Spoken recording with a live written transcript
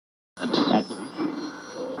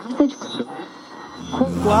message.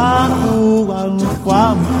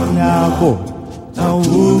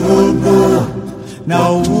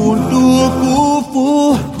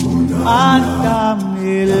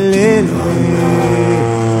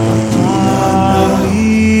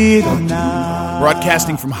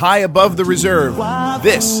 Broadcasting from high above the reserve,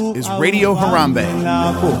 this is Radio Harambe.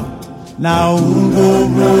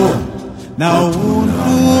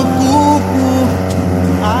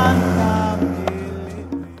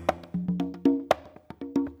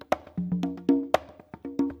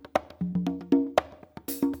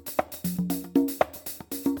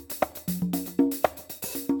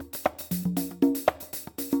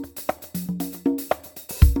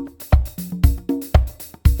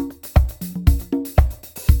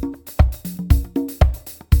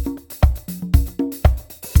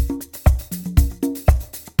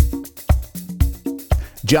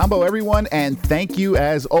 Jambo, everyone, and thank you,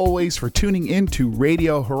 as always, for tuning in to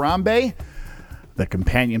Radio Harambe, the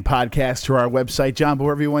companion podcast to our website,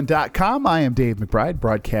 JamboEveryone.com. I am Dave McBride,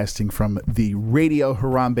 broadcasting from the Radio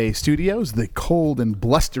Harambe studios, the cold and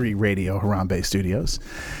blustery Radio Harambe studios.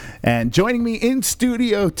 And joining me in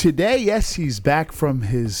studio today, yes, he's back from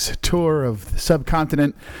his tour of the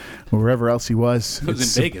subcontinent, or wherever else he was. It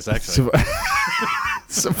was in Vegas, actually.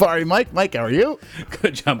 Safari Mike. Mike, how are you?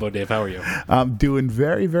 Good, Jumbo Dave. How are you? I'm doing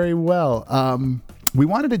very, very well. We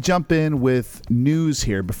wanted to jump in with news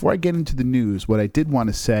here. Before I get into the news, what I did want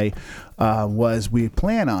to say was we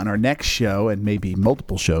plan on our next show, and maybe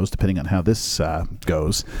multiple shows, depending on how this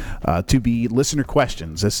goes, to be listener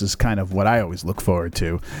questions. This is kind of what I always look forward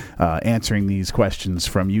to, answering these questions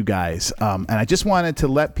from you guys. And I just wanted to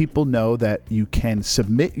let people know that you can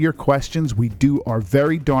submit your questions. We do our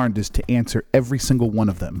very darndest to answer every single one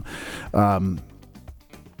of them.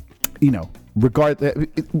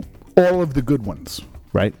 All of the good ones,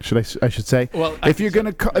 right? I should say. Well, if you're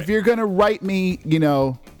gonna write me,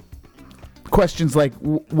 questions like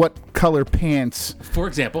what color pants, for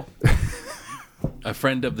example, a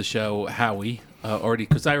friend of the show, Howie,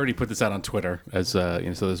 because I already put this out on Twitter, so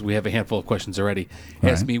we have a handful of questions already.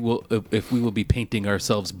 Asked me if we will be painting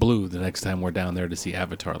ourselves blue the next time we're down there to see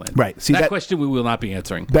Avatar Land. Right. See, that question we will not be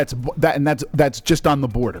answering. That's just on the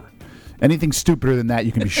border. Anything stupider than that,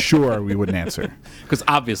 you can be sure we wouldn't answer. Because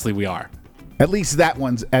obviously we are. At least that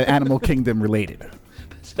one's Animal Kingdom related.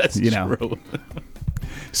 That's true.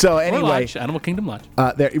 So anyway, Lodge, Animal Kingdom Lodge.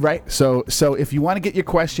 Right. So if you want to get your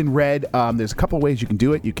question read, there's a couple ways you can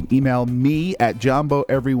do it. You can email me at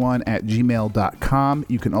jomboeveryone@gmail.com.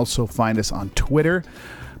 You can also find us on Twitter.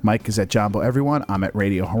 Mike is at Jambo Everyone. I'm at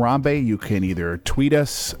Radio Harambe. You can either tweet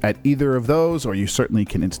us at either of those, or you certainly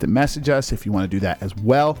can instant message us if you want to do that as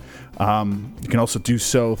well. You can also do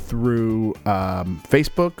so through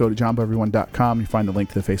Facebook. Go to JamboEveryone.com. You find the link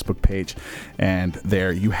to the Facebook page, and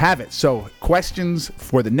there you have it. So questions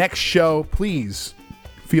for the next show, please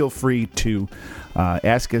feel free to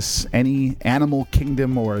ask us any Animal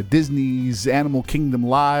Kingdom or Disney's Animal Kingdom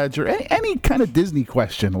Lodge or any kind of Disney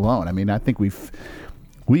question alone. I mean, I think we've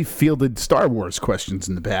fielded Star Wars questions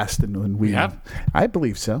in the past, and we have. I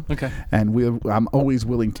believe so. Okay. And I'm always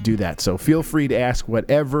willing to do that. So feel free to ask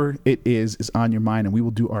whatever it is on your mind, and we will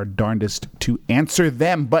do our darndest to answer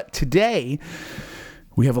them. But today,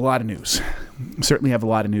 we have a lot of news. Certainly have a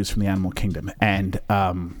lot of news from the Animal Kingdom, and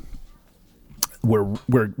we're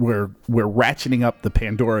ratcheting up the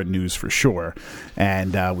Pandora news for sure,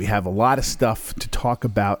 and we have a lot of stuff to talk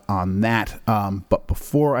about on that. But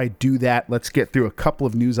before I do that, let's get through a couple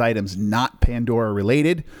of news items not Pandora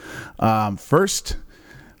related. First,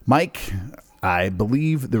 Mike, I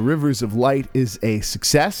believe The Rivers of Light is a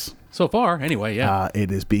success. So far, anyway, yeah.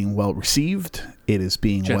 It is being well received. It is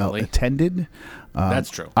being Generally. well attended. That's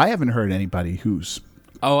true. I haven't heard anybody who's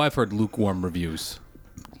I've heard lukewarm reviews.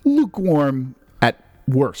 Lukewarm at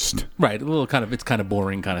worst. Right, it's kind of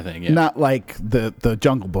boring kind of thing, yeah. Not like the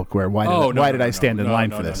Jungle Book where why did I stand in line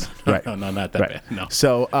for this? Right. No, not that bad. No.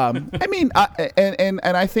 So, I mean,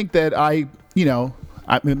 I think that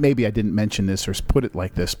maybe I didn't mention this or put it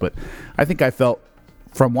like this, but I think I felt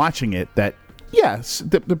from watching it that yes,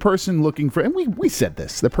 the person looking for, and we said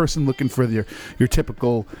this, the person looking for your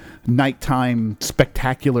typical nighttime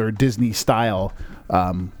spectacular Disney style,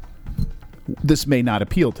 this may not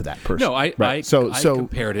appeal to that person. No, I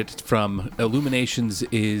compared it from Illuminations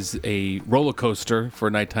is a roller coaster for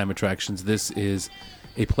nighttime attractions. This is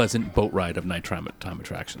a pleasant boat ride of nighttime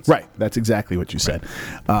attractions. Right. That's exactly what you said.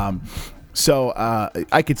 So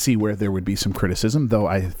I could see where there would be some criticism, though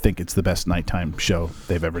I think it's the best nighttime show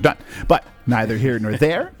they've ever done. But neither here nor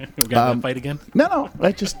there. We got to fight again? No.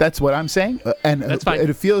 That's what I'm saying. And That's fine.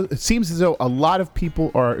 It seems as though a lot of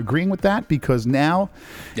people are agreeing with that because now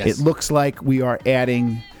Yes. it looks like we are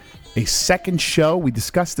adding a second show. We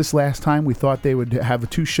discussed this last time. We thought they would have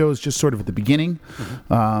 2 shows just sort of at the beginning,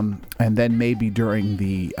 and then maybe during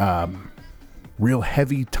the real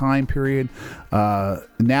heavy time period.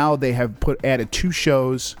 Now they have added 2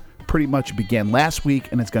 shows. Pretty much began last week,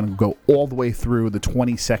 and it's going to go all the way through the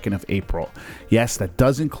 22nd of April. Yes, that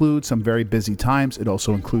does include some very busy times. It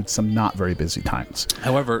also includes some not very busy times.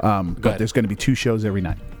 However, but there's going to be 2 shows every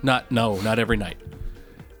night. not every night.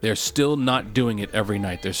 They're still not doing it every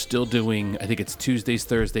night. They're still doing, I think it's Tuesdays,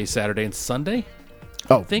 Thursdays, Saturday, and Sunday.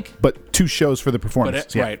 Oh, think. But 2 shows for the But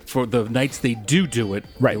performance. right, for the nights they do it,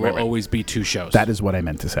 Right, there will right. always be 2 shows. That is what I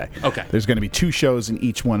meant to say. Okay. There's going to be 2 shows in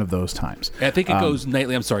each one of those times. I think it goes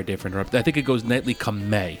nightly. I'm sorry, Dave, for interrupting. I think it goes nightly come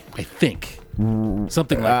May. I think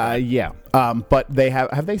something like that. Yeah. But they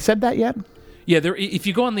have they said that yet? Yeah, there. If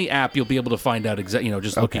you go on the app, you'll be able to find out exactly.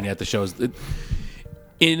 Just looking at the shows.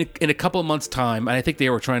 In a couple of months' time, and I think they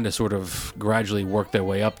were trying to sort of gradually work their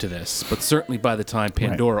way up to this, but certainly by the time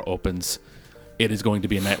Pandora opens, it is going to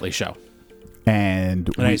be a nightly show. And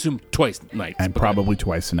I assume twice nights. and but probably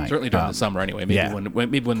twice a night. certainly during the summer anyway. Maybe yeah.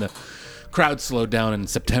 when the crowd slowed down in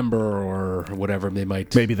September or whatever, they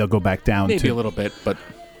might Maybe they'll go back down maybe to a little bit, but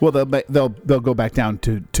well, they'll go back down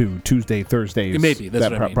to Tuesday, Thursdays. Maybe, that's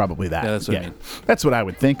what I mean. Probably that. Yeah, that's what I mean. That's what I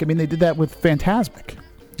would think. I mean, they did that with Fantasmic,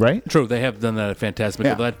 right? true, they have done that at Fantasmic.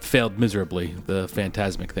 Yeah. That failed miserably, the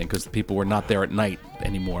Fantasmic thing, because people were not there at night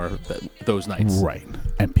anymore those nights. Right.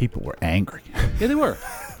 And people were angry. Yeah, they were.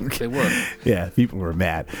 They were. Yeah, people were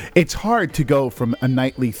mad. It's hard to go from a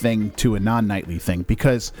nightly thing to a non-nightly thing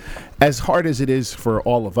because as hard as it is for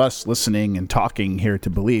all of us listening and talking here to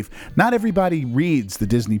believe, not everybody reads the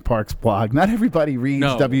Disney Parks blog. Not everybody reads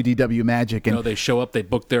No. WDW Magic. And They show up, they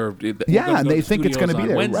book their... yeah, and they think it's going to be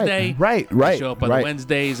there. Wednesday. Right. They show up on right.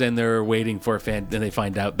 Wednesdays, and they're waiting for then they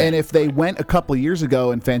find out that... And if they went a couple of years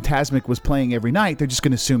ago and Fantasmic was playing every night, they're just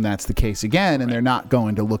going to assume that's the case again, and they're not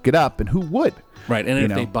going to look it up. And who would? Right, and You if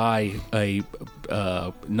know? they buy a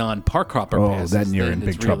non-park hopper pass, then you're in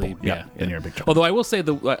it's big trouble. really- Yeah, then you're in big trouble. Although I will say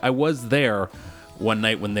I was there one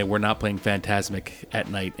night when they were not playing Fantasmic at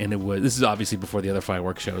night, and this is obviously before the other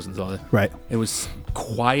fireworks shows and all that. Right. It was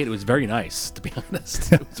quiet. It was very nice, to be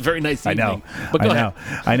honest. It was a very nice I evening. know. But go ahead.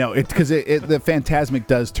 I know. Because the Fantasmic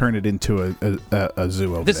does turn it into a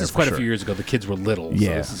zoo over This there. is quite for a few sure. years ago. The kids were little, so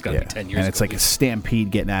Yeah, this has got to be 10 years and ago. it's like a stampede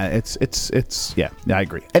getting at it. It's yeah, I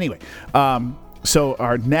agree. Anyway, so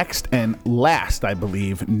our next and last, I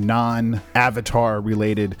believe, non-Avatar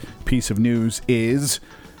related piece of news is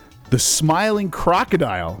the Smiling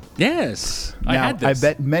Crocodile. Yes, I Now, had this. I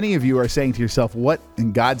bet many of you are saying to yourself, what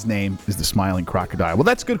in God's name is the Smiling Crocodile? Well,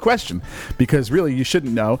 that's a good question, because really you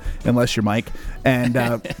shouldn't know unless you're Mike, and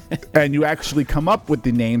and you actually come up with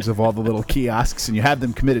the names of all the little kiosks, and you have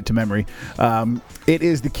them committed to memory. It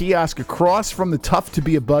is the kiosk across from the Tough to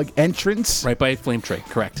Be a Bug entrance, Right by Flame Tree,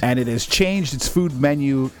 correct. and it has changed its food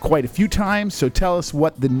menu quite a few times, so tell us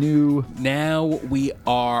what the new... Now we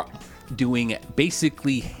are doing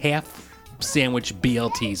basically half sandwich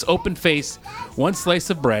BLTs. Open face, 1 slice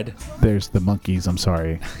of bread. There's the monkeys, I'm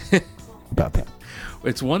sorry about that.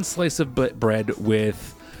 It's 1 slice of bread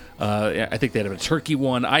with, I think they had a turkey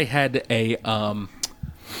one. I had a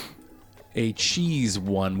cheese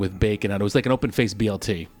one with bacon on it. It was like an open face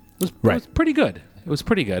BLT. It was pretty good. It was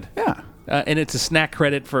pretty good. Yeah. And it's a snack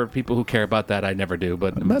credit for people who care about that. I never do,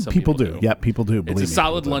 but some People do. Yep, people do. Believe It's a me,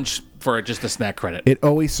 solid people do. lunch for just a snack credit. It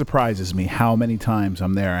always surprises me how many times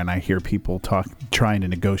I'm there and I hear people trying to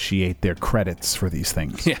negotiate their credits for these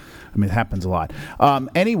things. Yeah. I mean, it happens a lot.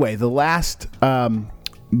 Anyway, the last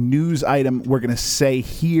news item we're going to say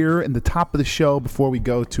here in the top of the show before we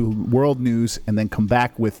go to world news and then come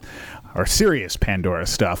back with our serious Pandora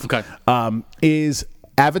stuff Okay. is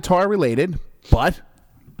Avatar related, but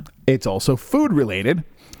it's also food related.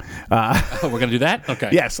 Oh, we're going to do that? Okay.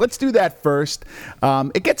 Yes, let's do that first.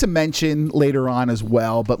 It gets a mention later on as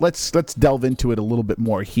well, but let's delve into it a little bit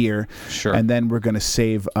more here. Sure. And then we're going to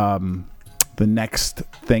save the next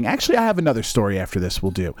thing. Actually, I have another story after this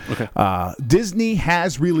we'll do. Okay. Disney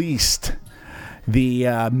has released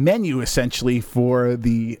the menu essentially for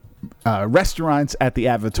the restaurants at the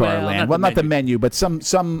Avatar Well, Land. not the the menu, but some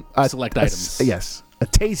Select items. Yes, a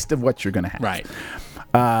taste of what you're going to have. Right.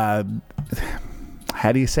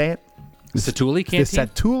 How do you say it? Satuli The Canteen?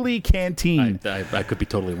 Satuli Canteen. I could be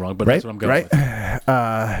totally wrong, but Right, that's what I'm going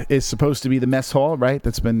with. is supposed to be the mess hall, right?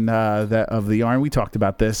 That's been that of the yarn. We talked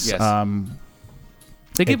about this. Yes.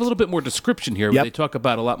 They give a little bit more description here. Yep. They talk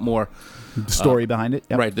about a lot more. The story behind it.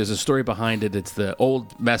 Yep. Right, there's a story behind it. It's the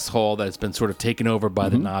old mess hall that's been sort of taken over by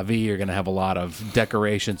the Na'vi. You're going to have a lot of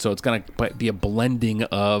decoration, so it's going to be a blending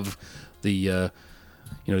of the, the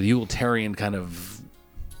utilitarian kind of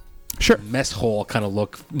Sure. mess hall kind of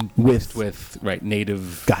look with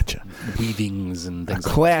native Gotcha. weavings and things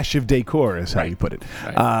like Clash of decor is how Right. you put it.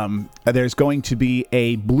 Right. There's going to be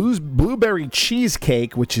a blueberry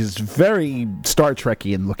cheesecake, which is very Star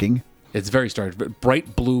Trek-y looking. It's very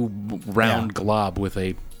bright blue round glob with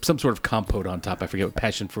some sort of compote on top. I forget what,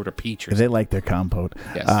 passion fruit or peach or They like their compote.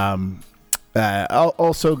 Yes.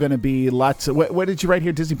 Also going to be lots of... What did you write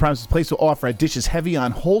here? Disney promises place will offer dishes heavy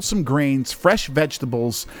on wholesome grains, fresh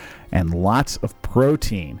vegetables, and lots of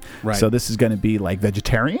protein. Right. So this is going to be like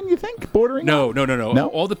vegetarian, you think? Bordering on? No.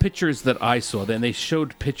 All the pictures that I saw, then they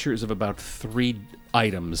showed pictures of about 3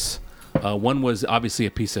 items. One was obviously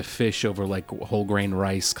a piece of fish over like whole grain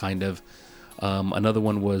rice, kind of. Another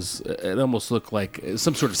one was, it almost looked like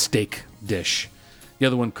some sort of steak dish. The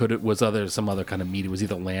other one was some other kind of meat. It was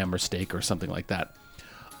either lamb or steak or something like that.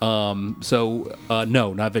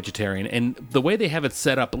 No, not vegetarian. And the way they have it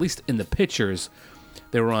set up, at least in the pictures,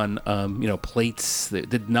 they were on plates that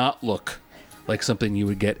did not look like something you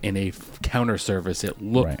would get in a counter service. It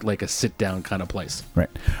looked Right. like a sit-down kind of place. Right.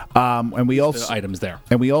 And we also... The items there.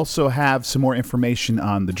 And we also have some more information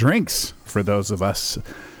on the drinks for those of us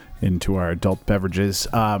into our adult beverages.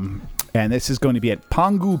 And this is going to be at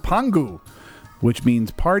Pangu Pangu, which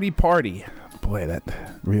means party party. Boy, that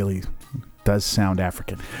really does sound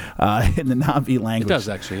African in the Na'vi language. It does,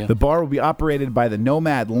 actually, yeah. The bar will be operated by the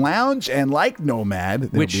Nomad Lounge, and like Nomad,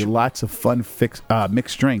 there'll be lots of fun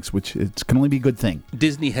mixed drinks, which can only be a good thing.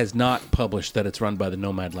 Disney has not published that it's run by the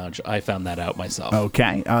Nomad Lounge. I found that out myself.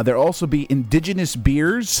 Okay. There'll also be indigenous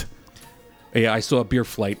beers. Yeah, I saw a beer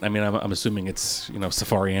flight. I mean, I'm assuming it's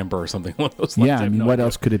Safari Amber or something along those lines. Yeah, I have no what idea.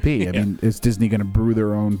 else could it be? I mean, is Disney going to brew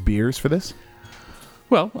their own beers for this?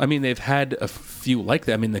 Well, I mean, they've had a few like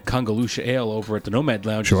that. I mean, the Congalusha Ale over at the Nomad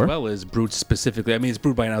Lounge Sure. as well is brewed specifically. I mean, it's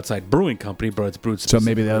brewed by an outside brewing company, but it's brewed So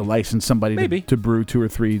specifically. maybe they'll license somebody to brew 2 or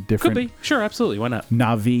 3 Could different be. Sure, absolutely. Why not?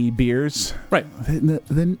 Na'vi beers. Right.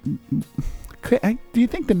 Do you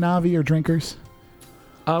think the Na'vi are drinkers?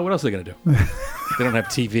 What else are they going to do? They don't have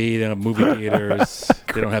TV. They don't have movie theaters.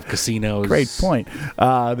 They don't have casinos. Great point.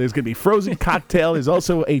 There's going to be frozen cocktail. There's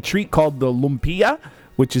also a treat called the lumpia,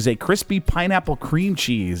 which is a crispy pineapple cream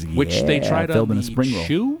cheese. Which they tried filled on in a the spring roll.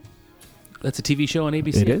 Chew. That's a TV show on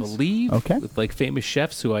ABC, It I is? believe. Okay. With like famous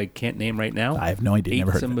chefs who I can't name right now. I have no idea. Ate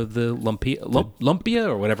Never heard some of of the lumpia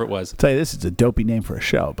or whatever it was. tell you, this is a dopey name for a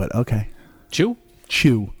show, but okay. Chew?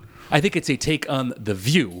 Chew. I think it's a take on The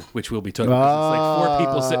View, which we'll be talking about. It's like 4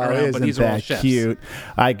 people sitting around, but Isn't these are all that chefs. cute?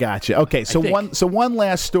 I got you. Okay, so think. one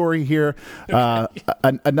last story here.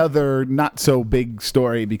 Another not so big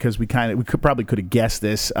story because we probably could have guessed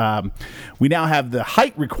this. We now have the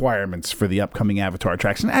height requirements for the upcoming Avatar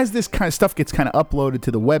attraction. As this kind of stuff gets kind of uploaded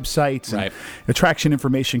to the websites, Right. and attraction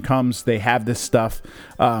information comes, they have this stuff.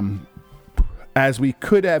 As we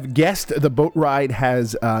could have guessed, the boat ride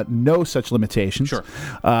has no such limitations. Sure.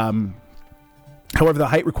 However, the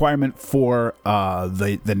height requirement for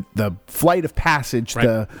the Flight of Passage, Right.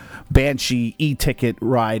 the Banshee e-ticket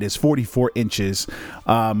ride, is 44 inches,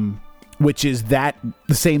 which is the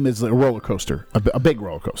same as a roller coaster, a big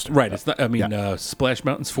roller coaster. Right. It's not. I mean, Splash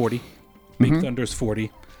Mountain's 40, Big Thunder's 40,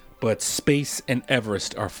 but Space and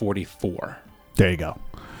Everest are 44. There you go.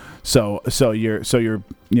 So you're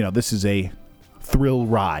this is a thrill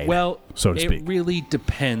ride. Well, so to speak. It really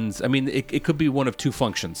depends. I mean, it could be one of 2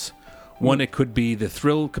 functions. One, it could be the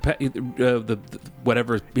thrill, the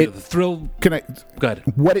thrill. Can I? Go ahead.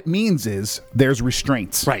 What it means is there's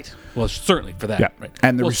restraints. Right. Well, certainly for that. Yeah. Right.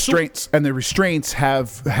 And the Well, restraints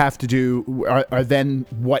have to do are then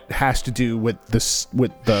what has to do with the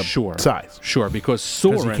Sure. size. Sure, because Because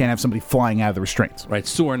you Soarin', can't have somebody flying out of the restraints. right?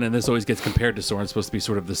 Soarin', and this always gets compared to Soarin'. It's supposed to be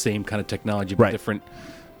sort of the same kind of technology, but Right. different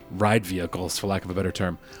ride vehicles, for lack of a better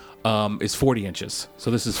term. Is 40 inches.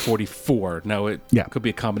 So this is 44. Now, it could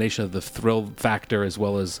be a combination of the thrill factor as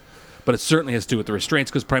well as, but it certainly has to do with the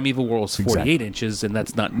restraints because Primeval World is 48 inches, and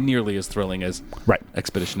that's not nearly as thrilling as Right.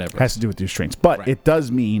 Expedition Everest. Has to do with the restraints. But Right. it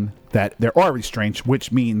does mean that there are restraints,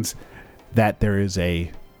 which means that there is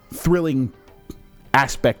a thrilling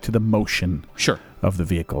aspect to the motion Sure. of the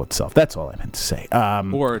vehicle itself. That's all I meant to say.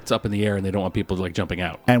 Or it's up in the air and they don't want people like jumping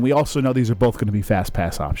out. And we also know these are both going to be fast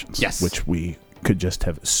pass options. Yes. Which we could just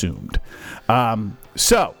have assumed.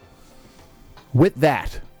 So, with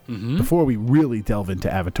that, before we really delve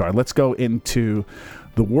into Avatar, let's go into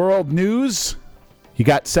the world news. You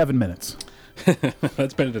got 7 minutes.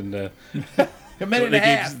 That's better than A minute and a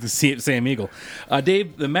half. the Sam Eagle.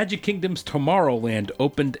 Dave, the Magic Kingdom's Tomorrowland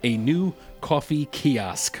opened a new coffee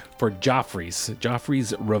kiosk for Joffrey's.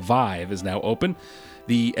 Joffrey's Revive is now open.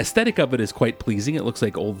 The aesthetic of it is quite pleasing. It looks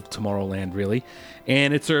like old Tomorrowland, really.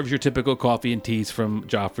 And it serves your typical coffee and teas from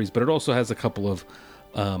Joffrey's, but it also has a couple of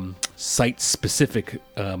site-specific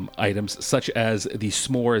items, such as the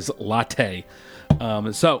S'mores Latte.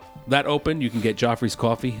 So that opened. You can get Joffrey's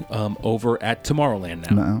coffee over at Tomorrowland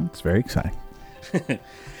now. No, it's very exciting.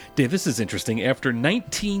 Dave, this is interesting. After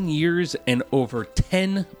 19 years and over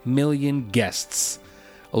 10 million guests,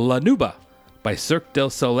 La Nuba by Cirque du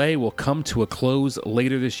Soleil will come to a close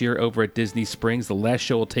later this year over at Disney Springs. The last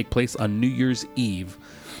show will take place on New Year's Eve,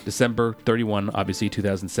 December 31, obviously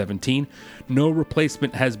 2017. No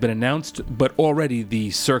replacement has been announced, but already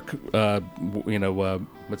the Cirque,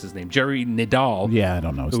 what's his name? Jerry Nadal. Yeah, I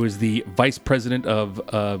don't know. Who is the vice president of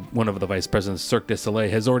one of the vice presidents, Cirque du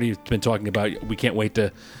Soleil, has already been talking about, we can't wait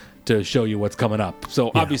to show you what's coming up.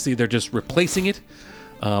 So obviously they're just replacing it.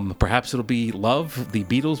 Perhaps it'll be Love, the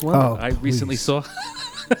Beatles one that I recently saw.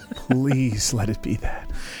 Please let it be that.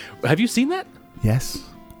 Have you seen that? Yes.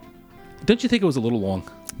 Don't you think it was a little long?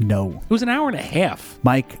 No. It was an hour and a half.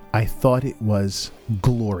 Mike, I thought it was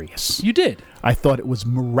glorious. You did? I thought it was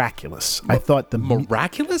miraculous. I thought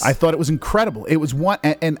Miraculous? I thought it was incredible. It was one,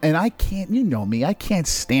 and I can't, you know me, I can't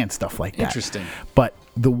stand stuff like that. Interesting. But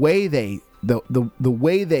the way they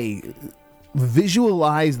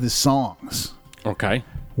visualize the songs, okay,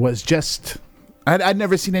 was just, I'd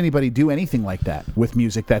never seen anybody do anything like that with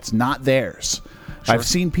music that's not theirs. Sure. I've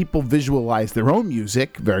seen people visualize their own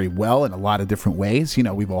music very well in a lot of different ways. You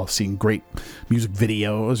know, we've all seen great music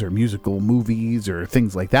videos or musical movies or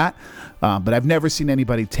things like that. But I've never seen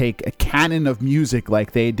anybody take a canon of music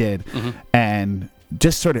like they did and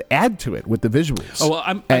just sort of add to it with the visuals. Oh,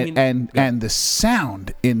 well, and the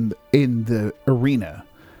sound in the arena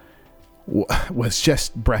was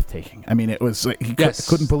just breathtaking. I mean, it was like he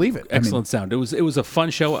couldn't believe it. Excellent sound. It was a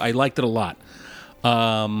fun show. I liked it a lot.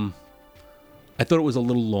 I thought it was a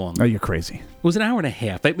little long. Oh, you're crazy. It was an hour and a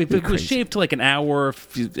half. If it was shaved to like an hour.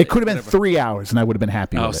 It could have been 3 hours, and I would have been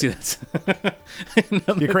happy with it.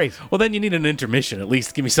 That's... You're crazy. Well, then you need an intermission. At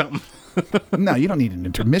least give me something. No, you don't need an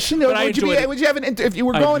intermission. Would you have if you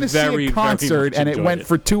were going to see a concert and it went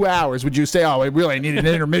for 2 hours, would you say, oh, I really need an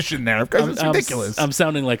intermission there? Because it's ridiculous. I'm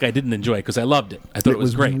sounding like I didn't enjoy it because I loved it. I thought it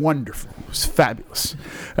was great. It was wonderful. It was fabulous.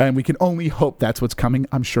 And we can only hope that's what's coming.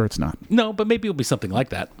 I'm sure it's not. No, but maybe it'll be something like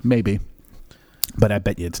that. Maybe. But I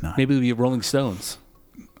bet you it's not. Maybe it'll be Rolling Stones.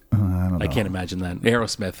 I don't know. I can't imagine that.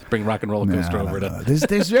 Aerosmith, bring Rock and Roller Coaster over to.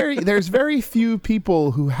 There's very few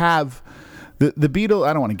people who have the Beatles.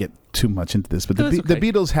 I don't want to get too much into this, but the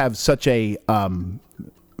Beatles have such a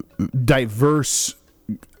diverse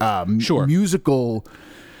musical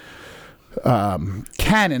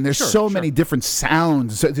canon. There's so many different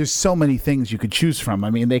sounds. There's so many things you could choose from. I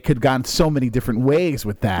mean, they could have gone so many different ways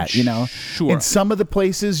with that, you know. Sure. In some of the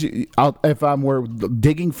places, if we're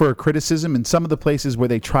digging for a criticism, in some of the places where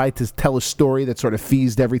they tried to tell a story that sort of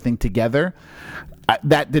feased everything together,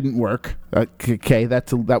 that didn't work. Okay,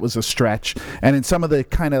 that was a stretch. And in some of the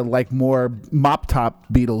kind of like more mop top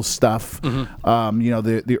Beatles stuff,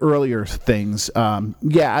 the earlier things,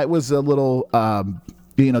 it was a little.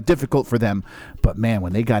 Difficult for them, but man,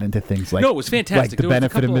 when they got into things like it was fantastic. Like The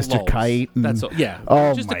Benefit of Mr. Kite. That's all. Yeah.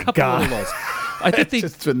 Oh just my a couple God. of lulls. I think it's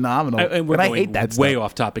just phenomenal. And we're I hate that way stuff.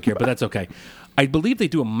 off topic here, but that's okay. I believe they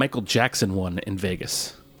do a Michael Jackson one in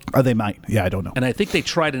Vegas. Oh, they might. Yeah, I don't know. And I think they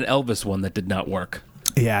tried an Elvis one that did not work.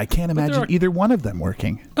 Yeah, I can't imagine either one of them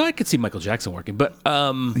working. I could see Michael Jackson working, but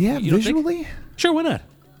visually, sure, why not?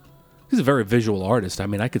 He's a very visual artist. I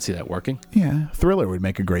mean, I could see that working. Yeah, Thriller would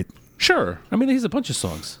make a great. Sure, I mean, he's a bunch of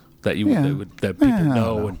songs that that people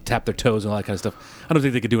know and tap their toes and all that kind of stuff. I don't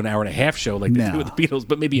think they could do an hour and a half show like they do with the Beatles,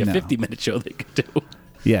 but maybe a 50-minute show they could do.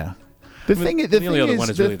 Yeah, the only other one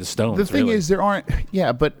is really the Stones. The thing is, there aren't.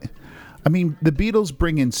 Yeah, but I mean, the Beatles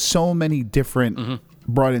brought in so many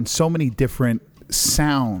different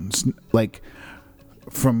sounds, like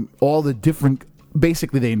from all the different.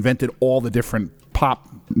 Basically, they invented all the different pop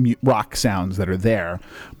rock sounds that are there,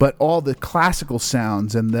 but all the classical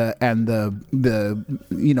sounds and the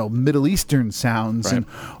Middle Eastern sounds and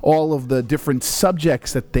all of the different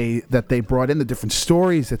subjects that they brought in, the different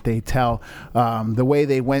stories that they tell, the way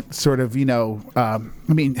they went sort of, I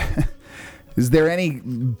mean, is there any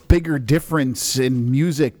bigger difference in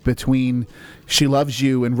music between She Loves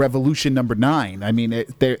You and Revolution No. 9? I mean,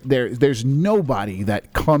 there's nobody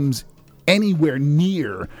that comes anywhere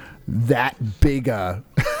near that big Yeah,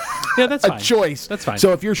 that's fine. choice. That's fine.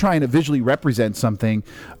 So if you're trying to visually represent something,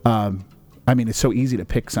 I mean, it's so easy to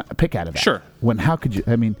pick out of that. Sure. How could you?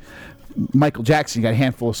 I mean, Michael Jackson, you got a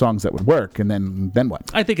handful of songs that would work, and then what?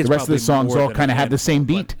 I think it's the rest of the probably songs more all than kind of a have the same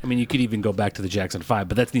handful, beat. but, I mean, you could even go back to the Jackson 5,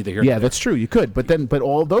 but that's neither here Yeah, nor there. that's true. You could, but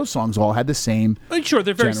all those songs all had the same. Sure,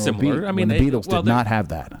 they're very general similar. beat, I mean, when the Beatles did not have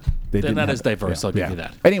that. They they're didn't not have as that. diverse, I'll give you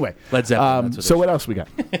that. Anyway, Led Zeppelin, that's what so they what else we got?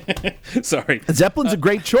 Sorry. Zeppelin's a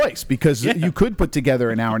great choice because you could put together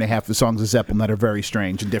an hour and a half of songs of Zeppelin that are very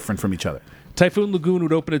strange and different from each other. Typhoon Lagoon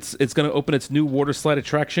would open it's going to open its new water slide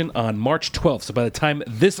attraction on March 12th. So by the time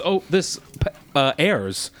this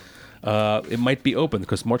airs, it might be open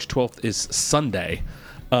because March 12th is Sunday.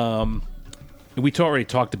 We already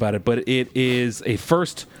talked about it, but it is a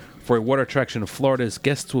first for a water attraction in Florida.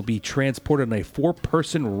 Guests will be transported on a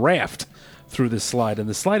 4-person raft through this slide, and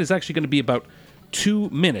the slide is actually going to be about 2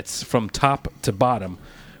 minutes from top to bottom,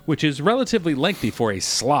 which is relatively lengthy for a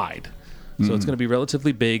slide. So it's going to be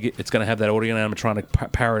relatively big. It's going to have that audio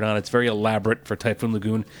animatronic parrot on. It's very elaborate for Typhoon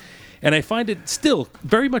Lagoon. And I find it still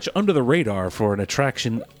very much under the radar for an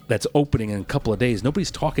attraction that's opening in a couple of days. Nobody's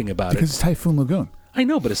talking about Because it. it's Typhoon Lagoon. I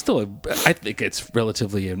know, but it's still, I think it's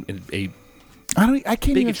relatively a I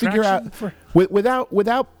can't big even figure out attraction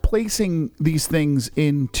without placing these things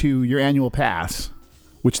into your annual pass,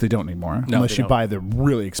 which they don't anymore, No, unless they you don't. buy the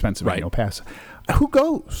really expensive Right. annual pass. Who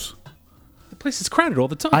goes? the place is crowded all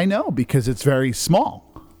the time. I know, because it's very small.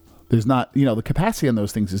 There's not, the capacity on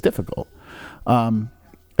those things is difficult. Doesn't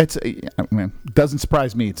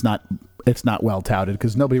surprise me. It's not well touted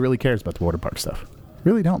because nobody really cares about the water park stuff.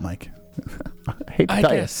 Really don't, Mike. I hate to I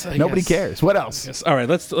tell guess, you. I Nobody guess. cares. What else? Yes. All right,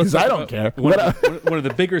 let's 'Cause talk I don't about care. One of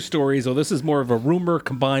the bigger stories, this is more of a rumor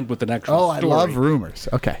combined with an actual Oh, story. I love rumors.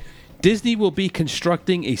 Okay. Disney will be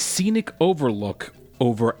constructing a scenic overlook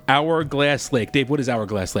over Hourglass Lake. Dave, what is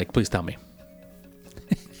Hourglass Lake? Please tell me.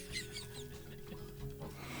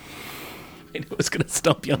 I knew I was going to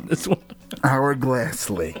stump you on this one. Hourglass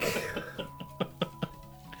Lake.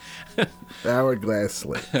 Hourglass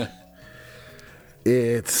Lake.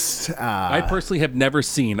 It's I personally have never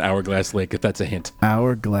seen Hourglass Lake, if that's a hint.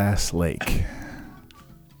 Hourglass Lake.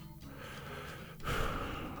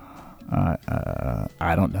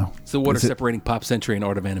 I don't know. It's the water Is it- separating Pop Century and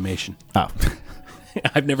Art of Animation. Oh,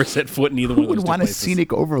 I've never set foot in either who one of those would two want a places.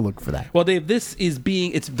 scenic overlook for that? Well, Dave, it's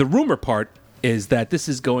the rumor part is that this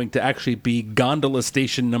is going to actually be gondola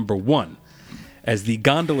station number 1, as the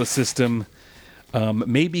gondola system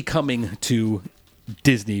may be coming to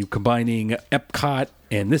Disney, combining Epcot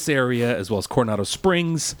and this area as well as Coronado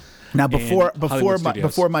Springs. Now, and before Hollywood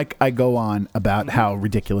Studios. Mike, I go on about how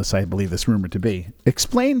ridiculous I believe this rumor to be.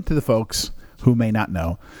 Explain to the folks who may not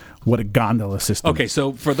know what a gondola system. Okay,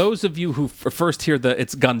 so for those of you who first hear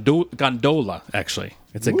it's gondola, actually.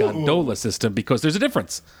 It's a gondola system because there's a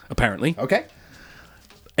difference, apparently. Okay.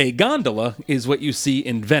 A gondola is what you see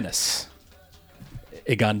in Venice.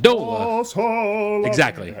 A gondola...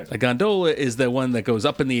 Exactly. A gondola is the one that goes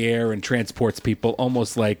up in the air and transports people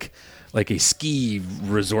almost like a ski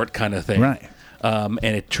resort kind of thing. Right. And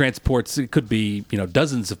it transports, it could be,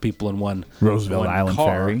 dozens of people in one Roosevelt one Island car.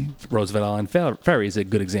 Ferry. Roosevelt Island Ferry is a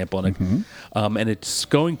good example. And it's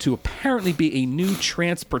going to apparently be a new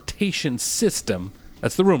transportation system.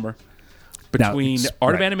 That's the rumor. Between it's-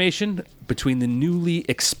 Art of right. Animation, between the newly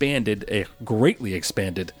greatly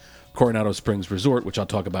expanded Coronado Springs Resort, which I'll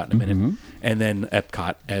talk about in a minute, and then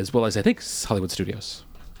Epcot, as well as I think Hollywood Studios.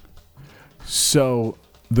 So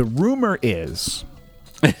the rumor is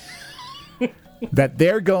that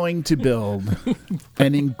they're going to build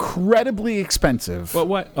an incredibly expensive. Well,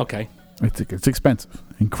 what? Okay. It's expensive,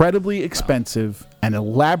 incredibly expensive, and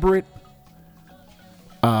elaborate,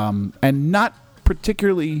 and not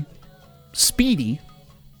particularly speedy.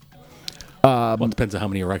 Well, it depends on how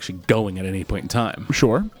many are actually going at any point in time.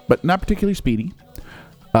 Sure, but not particularly speedy.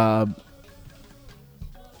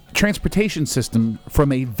 Transportation system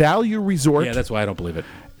from a value resort Yeah, that's why I don't believe it.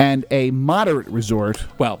 and a moderate resort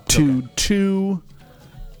Well, to okay. two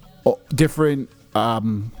different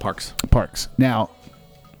Parks. parks. Now,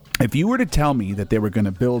 if you were to tell me that they were going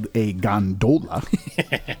to build a gondola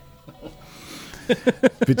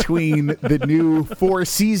between the new Four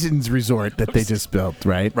Seasons resort that they just built,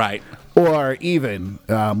 right? Right. Or even,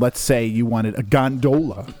 let's say you wanted a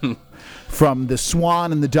gondola from the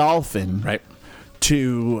Swan and the Dolphin Right.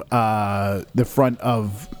 to the front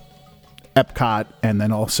of Epcot and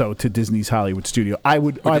then also to Disney's Hollywood Studio. I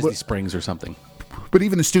would Disney Springs or something. But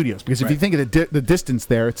even the studios, because if you think of the distance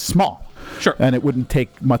there, it's small. Sure. And it wouldn't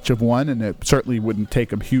take much of one, and it certainly wouldn't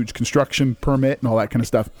take a huge construction permit and all that kind of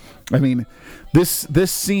stuff. I mean, this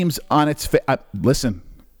seems on its listen,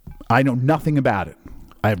 I know nothing about it.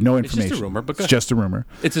 I have no information. It's just a rumor. But it's just a rumor.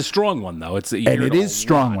 It's a strong one, though. It's and it is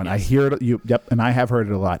strong one. Yes. I hear it. Yep, and I have heard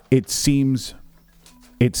it a lot. It seems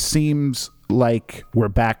like we're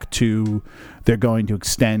back to they're going to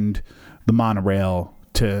extend the monorail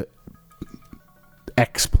to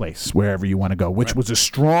X place, wherever you want to go, which was a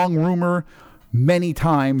strong rumor many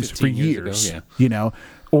times for years ago, you know,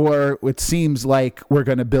 or it seems like we're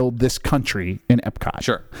going to build this country in Epcot.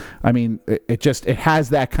 Sure. I mean, it has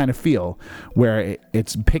that kind of feel where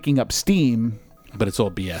it's picking up steam. But it's all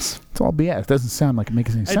BS. It's all BS. It doesn't sound like it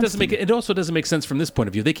makes any sense. It also doesn't make sense from this point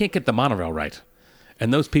of view. They can't get the monorail right.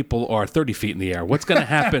 And those people are 30 feet in the air. What's going to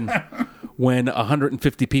happen when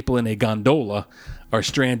 150 people in a gondola are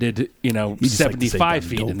stranded, 75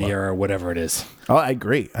 feet in the air or whatever it is? Oh, I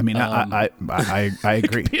agree. I mean, I agree.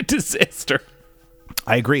 It could be a disaster.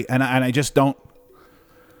 I agree. And I just don't,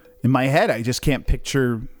 in my head, I just can't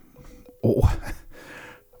picture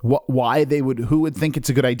why who would think it's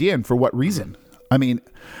a good idea and for what reason. I mean,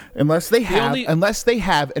 unless they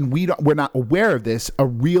have, and we're not aware of this, a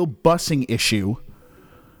real busing issue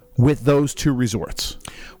with those two resorts.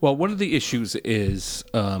 Well, one of the issues is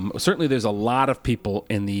certainly there's a lot of people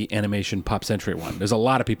in the Animation Pop Century one. There's a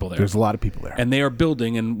lot of people there. There's a lot of people there. And they are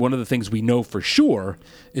building, and one of the things we know for sure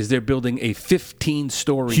is they're building a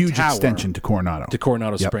 15-story huge tower extension to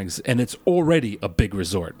Coronado. Springs, and it's already a big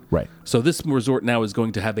resort. Right. So this resort now is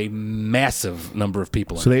going to have a massive number of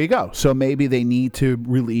people in it. So there you go. So maybe they need to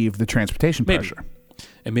relieve the transportation pressure.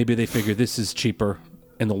 And maybe they figure this is cheaper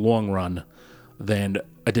in the long run than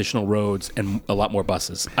additional roads and a lot more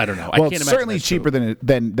buses. I don't know. Well, I can't it's certainly cheaper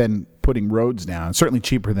than putting roads down. It's certainly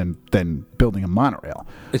cheaper than building a monorail.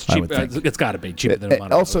 It's cheap. It's got to be cheaper than a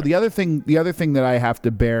monorail. Also, the other thing that I have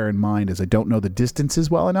to bear in mind is I don't know the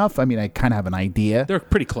distances well enough. I mean, I kind of have an idea. They're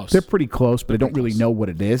pretty close. But I don't really know what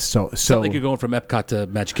it is. So it's not like you're going from Epcot to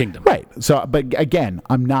Magic Kingdom, right? So, but again,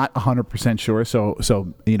 I'm not 100% sure.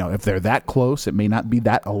 So if they're that close, it may not be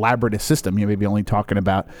that elaborate a system. You may be only talking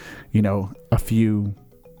about a few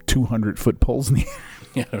 200-foot poles in the air.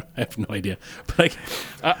 Yeah, I have no idea. But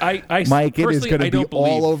I Mike, it is going to be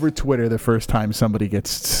all over Twitter the first time somebody gets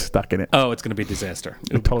stuck in it. Oh, it's going to be a disaster.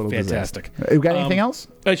 Total fantastic. Disaster. You got anything else?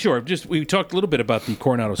 Sure. We talked a little bit about the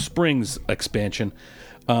Coronado Springs expansion.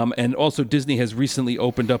 And also, Disney has recently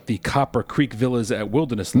opened up the Copper Creek Villas at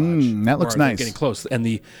Wilderness Lodge. That looks nice. Getting close. And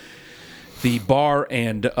the bar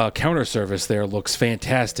and counter service there looks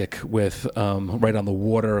fantastic with right on the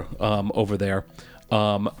water over there.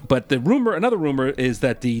 But another rumor is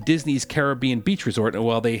that the Disney's Caribbean Beach Resort,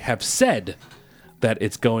 while they have said that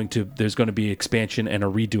there's going to be expansion and a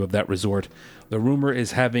redo of that resort, the rumor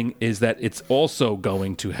is that it's also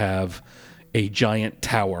going to have a giant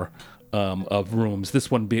tower of rooms. This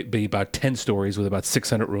one be about 10 stories with about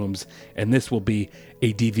 600 rooms, and this will be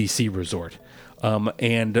a DVC resort.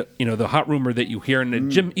 And the hot rumor that you hear,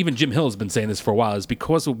 and even Jim Hill has been saying this for a while, is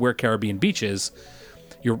because of where Caribbean Beach is.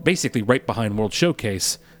 You're basically right behind World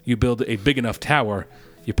Showcase. You build a big enough tower,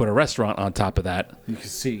 you put a restaurant on top of that. You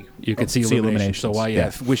can see illumination. So while you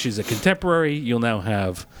have Wishes a Contemporary, you'll now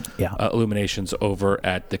have illuminations over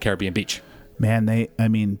at the Caribbean Beach. Man,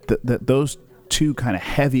 those two kind of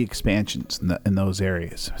heavy expansions in those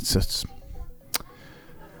areas. It's just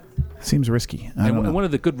seems risky. One of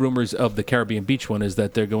the good rumors of the Caribbean Beach one is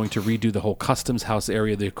that they're going to redo the whole Customs House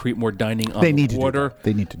area. They create more dining on the water.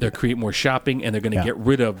 They need to do that. Create more shopping, and they're going to get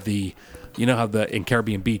rid of the. You know how in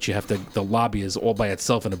Caribbean Beach the lobby is all by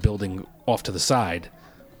itself in a building off to the side.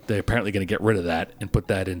 They're apparently going to get rid of that and put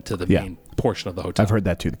that into the main portion of the hotel. I've heard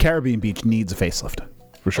that too. The Caribbean Beach needs a facelift.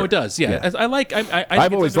 For sure. Oh, it does. Yeah.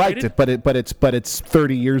 I've always liked it, but it's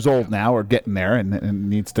 30 years old now, or getting there, and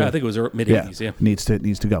needs to. I think it was mid 80s. Yeah,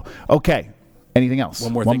 needs to go. Okay. Anything else?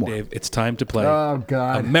 One more thing, Dave. It's time to play. Oh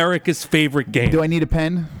God! America's favorite game. Do I need a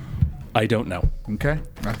pen? I don't know. Okay,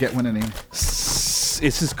 I'll get one in here.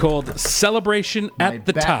 This is called Celebration at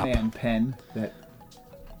the Top. Batman pen.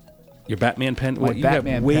 Your Batman pen? Well, you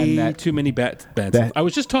Batman have way pen too many Batman. I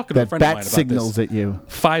was just talking to a friend of mine about signals this at you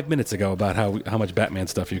 5 minutes ago about how much Batman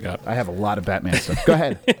stuff you got. I have a lot of Batman stuff. Go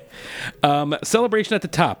ahead. Celebration at the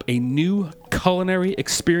Top, a new culinary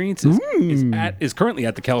experience, is currently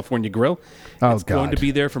at the California Grill. It's going to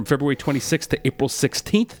be there from February 26th to April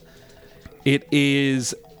 16th. It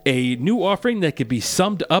is a new offering that could be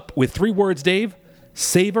summed up with 3 words, Dave: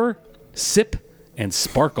 savor, sip, and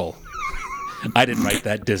sparkle. I didn't write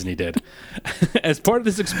that. Disney did. As part of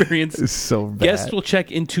this experience, It's so bad. guests will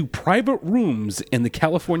check into private rooms in the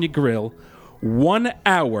California Grill 1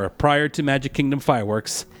 hour prior to Magic Kingdom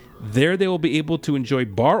fireworks. There they will be able to enjoy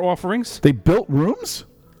bar offerings. They built rooms?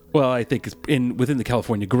 Well, I think it's within the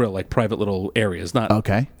California Grill, like private little areas, not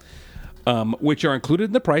Okay. which are included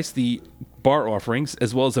in the price, the bar offerings,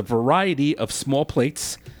 as well as a variety of small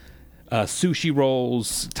plates, sushi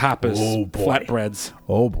rolls, tapas, Oh, boy. flatbreads.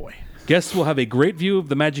 Oh, boy. Guests will have a great view of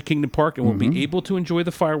the Magic Kingdom Park and will be able to enjoy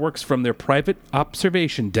the fireworks from their private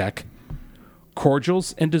observation deck.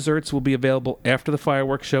 Cordials and desserts will be available after the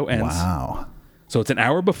fireworks show ends. Wow. So it's an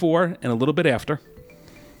hour before and a little bit after.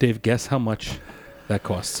 Dave, guess how much that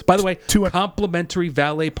costs. By the way, complimentary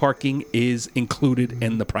valet parking is included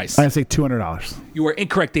in the price. I say $200. You are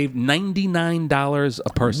incorrect, Dave. $99 a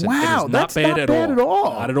person. Wow, it is not that's bad, not at, bad all. at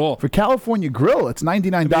all. Not at all. For California Grill, it's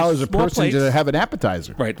 $99 a small person plates. to have an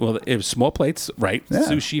appetizer. Right. Well, it was small plates, right? Yeah.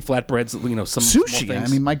 Sushi, flatbreads, some small Sushi, things.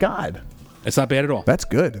 I mean, my God. It's not bad at all. That's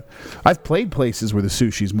good. I've played places where the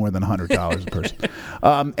sushi's more than $100 a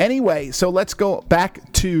person. Anyway, so let's go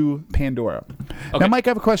back to Pandora. Okay. Now, Mike, I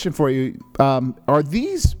have a question for you. Are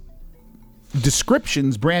these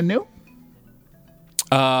descriptions brand new?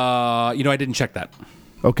 I didn't check that.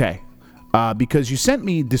 Okay. Because you sent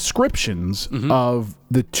me descriptions of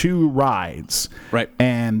the two rides, Right.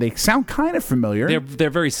 And they sound kind of familiar. They're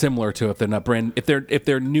very similar to if they're not brand. If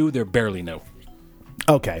they're new, they're barely new.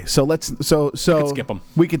 Okay, so let's skip 'em.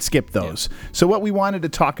 We could skip those. Yeah. So what we wanted to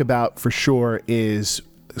talk about for sure is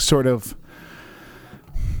sort of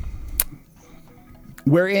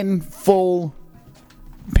we're in full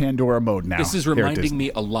Pandora mode now. This is here at reminding Disney.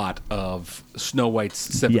 me a lot of Snow White's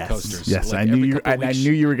 7 coasters. Yes, Like I knew every you. couple I weeks,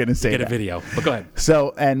 knew you were going to say get that. a video. But go ahead.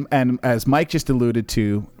 So and as Mike just alluded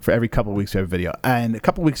to, for every couple of weeks we have a video. And a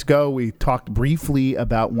couple of weeks ago we talked briefly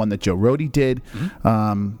about one that Joe Rohde did.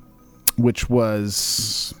 Which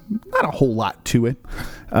was not a whole lot to it.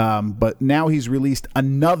 But now he's released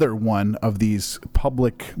another one of these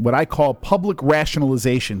what I call public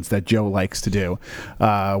rationalizations that Joe likes to do.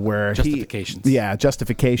 Where Justifications.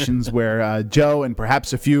 Justifications where Joe and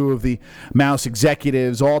perhaps a few of the Mouse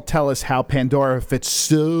executives all tell us how Pandora fits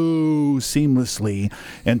so seamlessly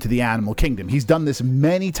into the animal kingdom. He's done this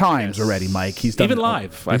many times already, Mike. He's done Even it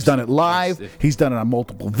live. He's done it live. He's done it on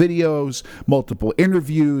multiple videos, multiple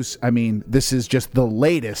interviews. I mean, this is just the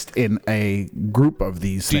latest in a group of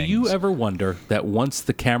these things. Do you ever wonder that once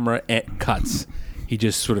the camera cuts, he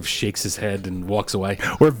just sort of shakes his head and walks away?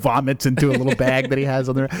 Or vomits into a little bag that he has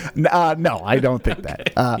on there? No, I don't think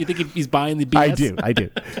that. You think he's buying the BS? I do.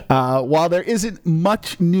 While there isn't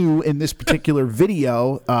much new in this particular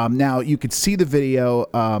video, now you could see the video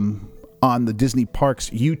on the Disney Parks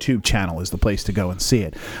YouTube channel is the place to go and see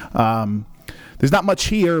it. There's not much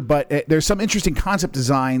here, but there's some interesting concept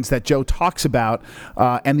designs that Joe talks about,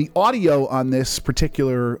 and the audio on this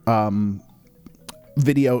particular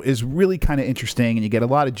video is really kind of interesting, and you get a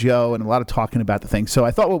lot of Joe and a lot of talking about the thing. So I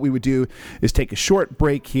thought what we would do is take a short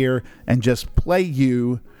break here and just play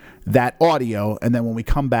you that audio, and then when we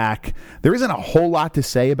come back, there isn't a whole lot to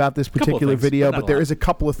say about this particular video, but there is a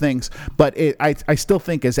couple of things. But I still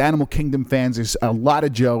think as Animal Kingdom fans, there's a lot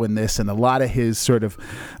of Joe in this and a lot of his sort of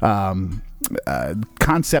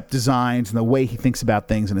concept designs and the way he thinks about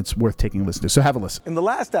things, and it's worth taking a listen to. So have a listen. In the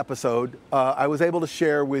last episode, I was able to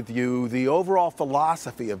share with you the overall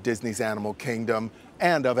philosophy of Disney's Animal Kingdom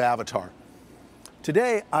and of Avatar.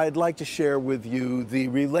 Today, I'd like to share with you the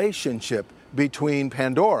relationship between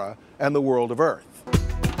Pandora and the world of Earth.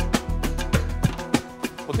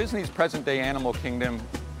 Well, Disney's present-day Animal Kingdom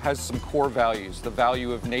has some core values: the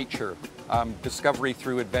value of nature, discovery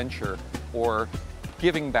through adventure, or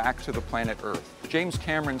giving back to the planet Earth. James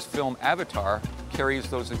Cameron's film Avatar carries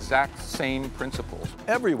those exact same principles.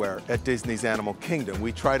 Everywhere at Disney's Animal Kingdom,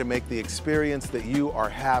 we try to make the experience that you are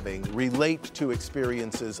having relate to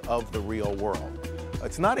experiences of the real world.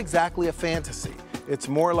 It's not exactly a fantasy. It's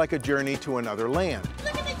more like a journey to another land.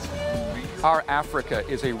 Our Africa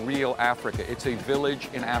is a real Africa. It's a village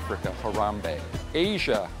in Africa, Harambe.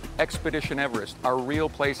 Asia, Expedition Everest, are real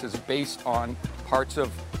places based on parts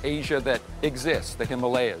of Asia that exist, the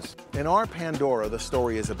Himalayas. In our Pandora, the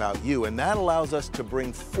story is about you, and that allows us to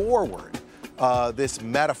bring forward this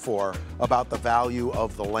metaphor about the value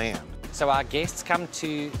of the land. So our guests come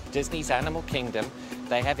to Disney's Animal Kingdom,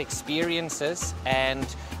 they have experiences, and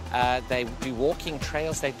they do walking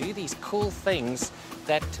trails, they do these cool things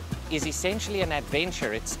that is essentially an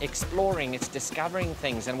adventure. It's exploring, it's discovering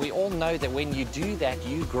things, and we all know that when you do that,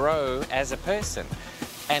 you grow as a person.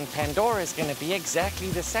 And Pandora is going to be exactly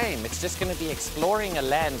the same. It's just going to be exploring a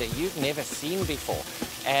land that you've never seen before,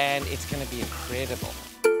 and it's going to be incredible.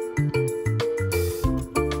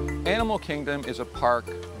 Animal Kingdom is a park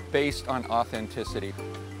based on authenticity.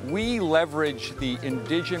 We leverage the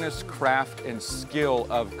indigenous craft and skill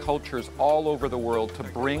of cultures all over the world to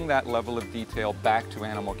bring that level of detail back to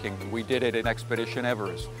Animal Kingdom. We did it in Expedition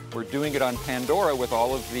Everest. We're doing it on Pandora with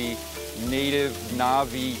all of the native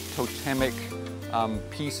Na'vi totemic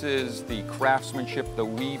pieces, the craftsmanship, the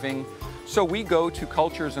weaving. So we go to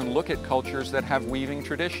cultures and look at cultures that have weaving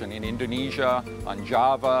tradition. In Indonesia, on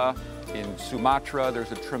Java, in Sumatra,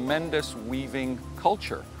 there's a tremendous weaving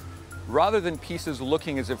culture. Rather than pieces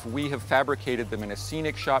looking as if we have fabricated them in a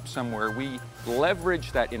scenic shop somewhere, we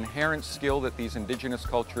leverage that inherent skill that these indigenous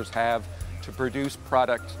cultures have to produce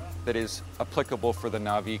product that is applicable for the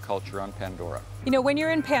Na'vi culture on Pandora. You know, when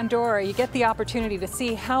you're in Pandora, you get the opportunity to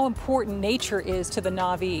see how important nature is to the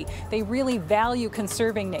Na'vi. They really value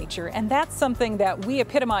conserving nature, and that's something that we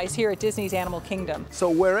epitomize here at Disney's Animal Kingdom.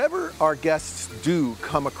 So wherever our guests do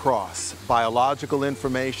come across biological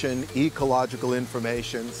information, ecological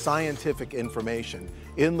information, scientific information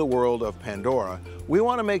in the world of Pandora, we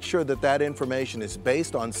want to make sure that that information is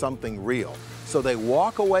based on something real. So they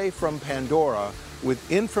walk away from Pandora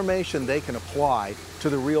with information they can apply to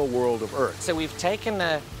the real world of Earth. So we've taken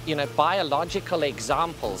biological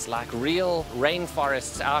examples like real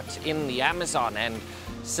rainforests out in the Amazon and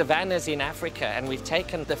savannas in Africa, and we've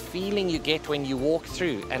taken the feeling you get when you walk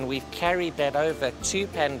through, and we've carried that over to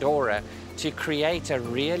Pandora to create a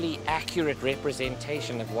really accurate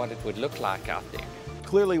representation of what it would look like out there.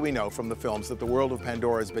 Clearly we know from the films that the world of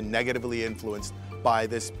Pandora has been negatively influenced by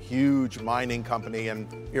this huge mining company and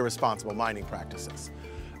irresponsible mining practices.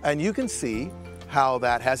 And you can see how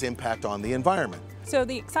that has impact on the environment. So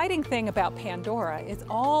the exciting thing about Pandora is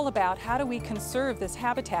all about how do we conserve this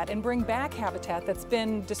habitat and bring back habitat that's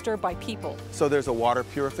been disturbed by people. So there's a water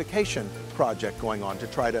purification project going on to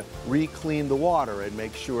try to re-clean the water and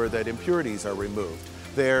make sure that impurities are removed.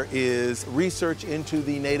 There is research into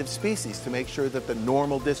the native species to make sure that the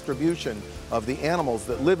normal distribution of the animals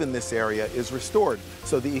that live in this area is restored,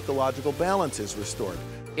 so the ecological balance is restored.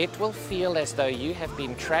 It will feel as though you have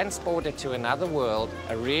been transported to another world,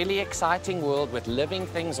 a really exciting world with living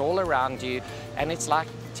things all around you, and it's like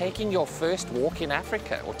taking your first walk in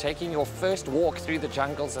Africa or taking your first walk through the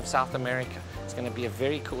jungles of South America. It's going to be a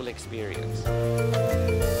very cool experience.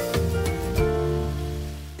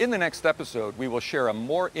 In the next episode, we will share a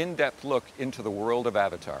more in-depth look into the world of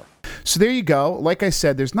Avatar. So there you go. Like I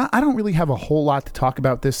said, I don't really have a whole lot to talk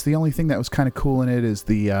about this. The only thing that was kind of cool in it is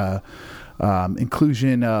the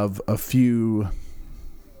inclusion of a few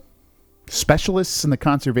specialists in the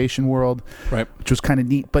conservation world, right, which was kind of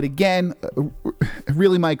neat. But again,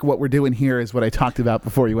 really, Mike, what we're doing here is what I talked about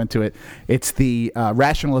before you went to it. It's the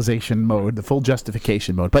rationalization mode, the full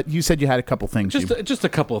justification mode. But you said you had a couple things. Just a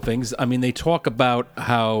couple of things. I mean, they talk about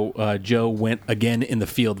how Joe went again in the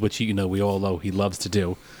field, which we all know he loves to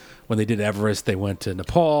do. When they did Everest, they went to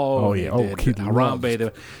Nepal. Oh, yeah. They did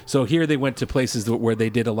Harambe. So here they went to places where they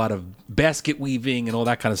did a lot of basket weaving and all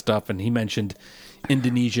that kind of stuff. And he mentioned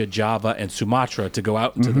Indonesia, Java, and Sumatra to go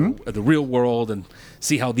out into the real world and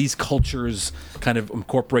see how these cultures kind of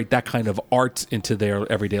incorporate that kind of art into their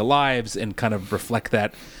everyday lives and kind of reflect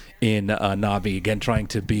that in Na'vi. Again, trying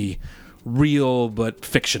to be real but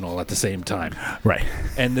fictional at the same time. Right.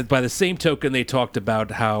 And by the same token, they talked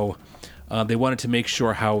about how they wanted to make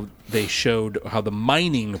sure how they showed how the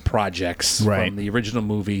mining projects from the original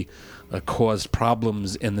movie caused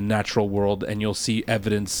problems in the natural world, and you'll see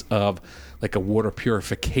evidence of like a water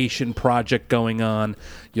purification project going on.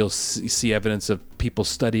 You'll see evidence of people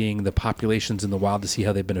studying the populations in the wild to see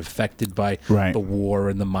how they've been affected by the war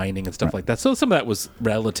and the mining and stuff like that. So some of that was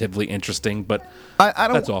relatively interesting, but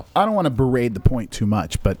that's all. I don't want to berate the point too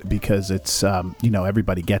much, but because it's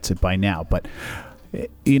everybody gets it by now, but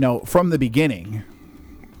from the beginning,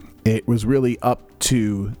 it was really up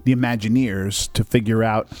to the Imagineers to figure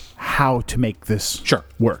out how to make this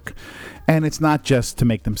work. And it's not just to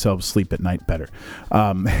make themselves sleep at night better.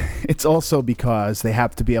 It's also because they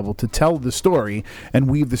have to be able to tell the story and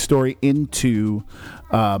weave the story into,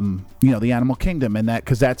 the animal kingdom, and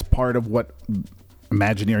because that's part of what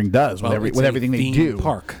Imagineering does with everything they do.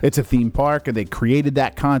 Park. It's a theme park, and they created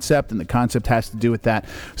that concept, and the concept has to do with that.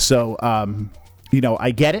 So,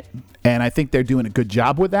 I get it, and I think they're doing a good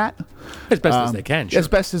job with that. As best as they can, sure. As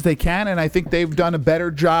best as they can, and I think they've done a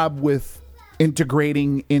better job with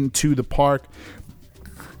integrating into the park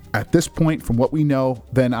at this point, from what we know,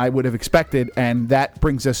 than I would have expected, and that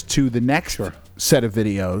brings us to the next set of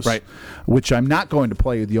videos, Right. which I'm not going to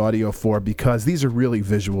play you the audio for because these are really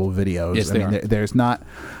visual videos. Yes, they are. There's not,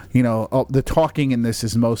 the talking in this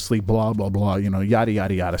is mostly blah, blah, blah, yada,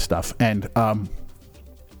 yada, yada stuff. And,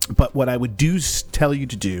 but what I would tell you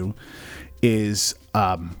to do is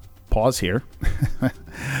pause here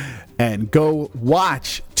and go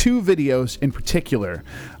watch two videos in particular.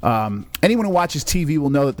 Anyone who watches TV will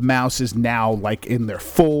know that the mouse is now like in their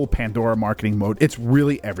full Pandora marketing mode. It's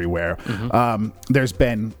really everywhere. There's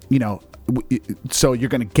been, so you're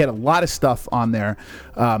going to get a lot of stuff on there.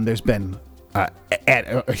 There's been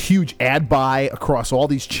a huge ad buy across all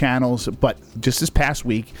these channels, but just this past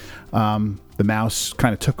week, the mouse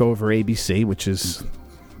kind of took over ABC, which is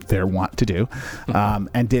their want to do,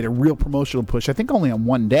 and did a real promotional push, I think only on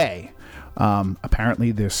one day.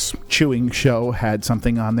 Apparently this chewing show had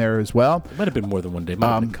something on there as well. It might have been more than one day, might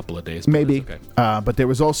have been a couple of days. But Maybe. that's okay. But there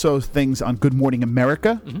was also things on Good Morning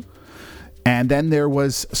America. And then there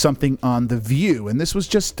was something on The View. And this was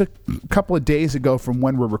just a couple of days ago from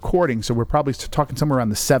when we're recording. So we're probably talking somewhere around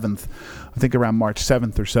the 7th. I think around March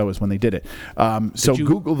 7th or so is when they did it. So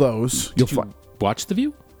Google those. Did you watch The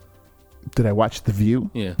View? Did I watch The View?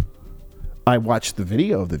 Yeah. I watched the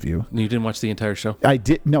video of The View. You didn't watch the entire show? I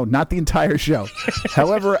did. No, not the entire show.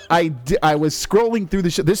 However, I was scrolling through the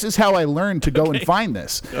show. This is how I learned to go and find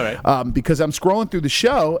this. All right. Because I'm scrolling through the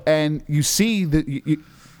show and you see that.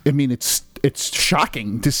 It's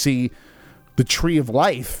shocking to see the Tree of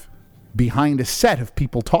Life behind a set of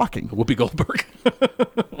people talking. Whoopi Goldberg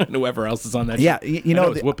and whoever else is on that. Yeah, show. you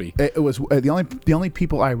know, it was Whoopi. It was the only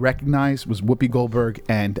people I recognized was Whoopi Goldberg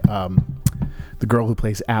and the girl who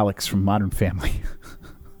plays Alex from Modern Family.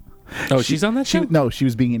 Oh, she's on that show? No, she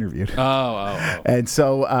was being interviewed. Oh. And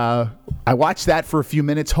so I watched that for a few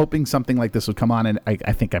minutes, hoping something like this would come on, and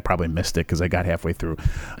I think I probably missed it because I got halfway through.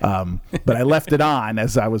 But I left it on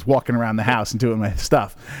as I was walking around the house and doing my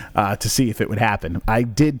stuff to see if it would happen. I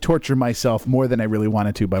did torture myself more than I really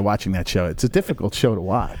wanted to by watching that show. It's a difficult show to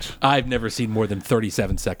watch. I've never seen more than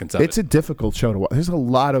 37 seconds of it. It's a difficult show to watch. There's a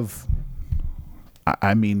lot of...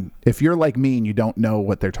 I mean, if you're like me and you don't know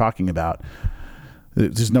what they're talking about...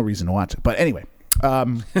 There's no reason to watch it. But anyway,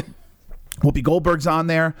 Whoopi Goldberg's on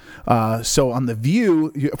there. So on The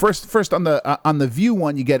View, first on the View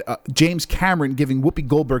one, you get James Cameron giving Whoopi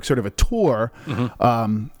Goldberg sort of a tour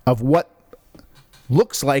of what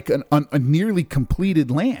looks like a nearly completed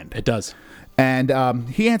land. It does. And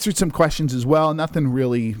he answered some questions as well. Nothing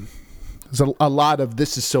really... There's a lot of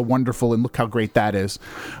this is so wonderful and look how great that is.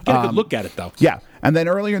 Get a good look at it, though. Yeah. And then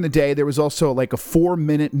earlier in the day, there was also like a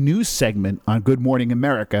 4-minute news segment on Good Morning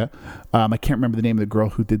America. I can't remember the name of the girl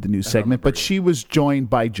who did the news segment, but she was joined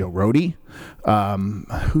by Joe Rohde.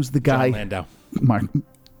 Who's the guy? John Landau.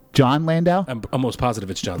 John Landau? I'm almost positive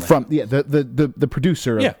it's John Landau. From the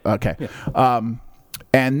producer. Yeah. Okay. Yeah.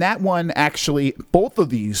 And that one actually, both of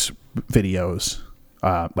these videos...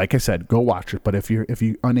 like I said, go watch it. But if you're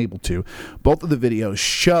unable to, both of the videos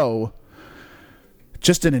show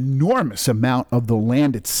just an enormous amount of the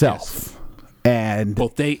land itself, and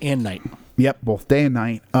both day and night. Yep, both day and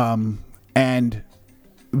night. And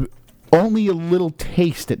only a little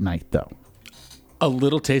taste at night, though. A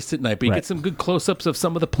little taste at night, but you get some good close-ups of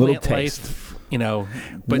some of the plant life.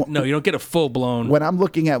 But no, you don't get a full-blown. When I'm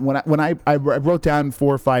looking at when I wrote down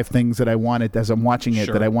 4 or 5 things that I wanted as I'm watching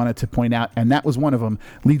it that I wanted to point out, and that was one of them.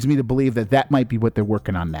 Leads me to believe that might be what they're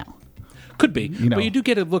working on now. Could be, but you do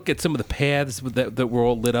get a look at some of the paths that were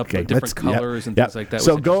all lit up with different colors and things like that.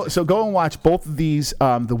 So go and watch both of these.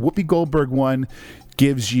 The Whoopi Goldberg one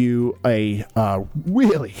gives you a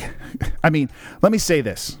really. I mean, let me say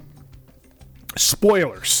this.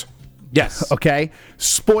 Spoilers. Yes. Okay.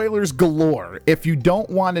 Spoilers galore. If you don't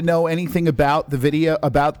want to know anything about the video,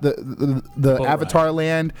 about the Avatar ride.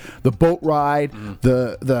 Land, the boat ride,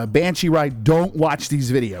 the Banshee ride, don't watch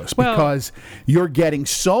these videos because you're getting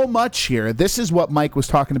so much here. This is what Mike was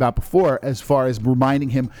talking about before, as far as reminding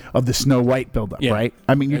him of the Snow White buildup, right?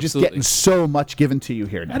 I mean, you're just getting so much given to you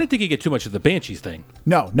here now. I didn't think you get too much of the Banshees thing.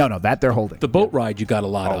 No, that they're holding. The boat ride, you got a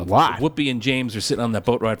lot of. Whoopi and James are sitting on that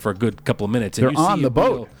boat ride for a good couple of minutes. And they're on the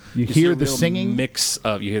boat. You hear the singing. Mix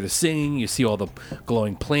of you hear the singing, you see all the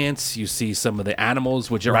glowing plants, you see some of the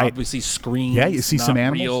animals, which are obviously screens. Yeah, you see some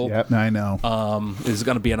animals. Real. Yep, I know. There's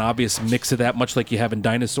going to be an obvious mix of that, much like you have in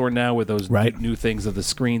Dinosaur now, with those new things of the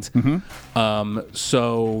screens.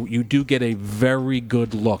 So you do get a very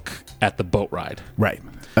good look at the boat ride. Right.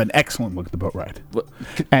 An excellent look at the boat ride.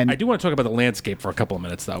 And I do want to talk about the landscape for a couple of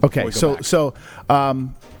minutes, though. Okay, so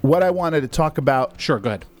what I wanted to talk about. Sure, go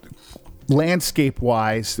ahead.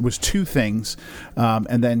 landscape-wise, there was two things,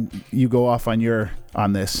 and then you go off on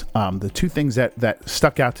this. The two things that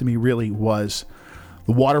stuck out to me really was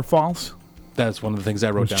the waterfalls. That's one of the things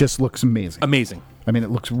I wrote down. Just looks amazing. Amazing. I mean,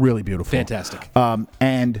 it looks really beautiful. Fantastic.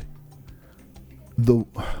 And the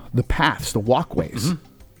paths, the walkways,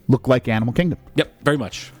 look like Animal Kingdom. Yep, very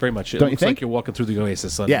much. Very much. It Don't you looks think? like you're walking through the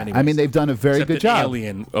Oasis. Yeah, many I mean, ways. they've done a very Except good an job.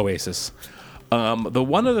 Alien Oasis. The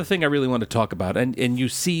one other thing I really want to talk about, and you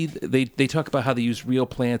see, they talk about how they use real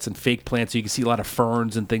plants and fake plants, so you can see a lot of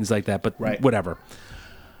ferns and things like that, but whatever.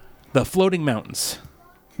 The floating mountains,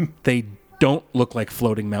 they don't look like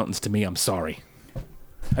floating mountains to me. I'm sorry.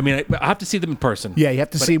 I mean, I have to see them in person. Yeah, you have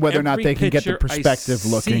to But see whether or not every they can get the picture I perspective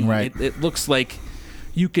looking see, right. It looks like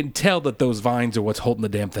you can tell that those vines are what's holding the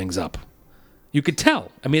damn things up. You could tell.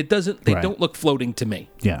 I mean, they Right. don't look floating to me.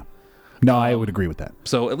 Yeah. No, I would agree with that.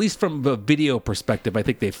 So at least from the video perspective, I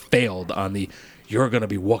think they failed on the you're going to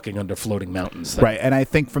be walking under floating mountains thing. Right, and I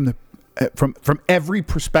think from the from every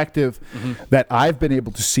perspective that I've been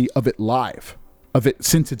able to see of it live, of it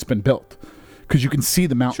since it's been built, because you can see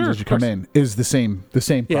the mountains Sure, as you of come course. in, is the same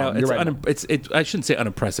Yeah, problem. You're right. I shouldn't say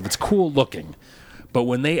unimpressive. It's cool looking. But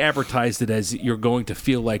when they advertised it as you're going to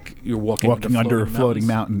feel like you're walking under a floating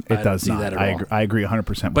mountain, it I don't does see not. that at I all. agree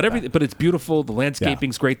 100%. But it's beautiful. The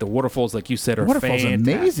landscaping's great. The waterfalls, like you said, are Waterfall's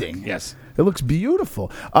fantastic. amazing. Yes. It looks beautiful.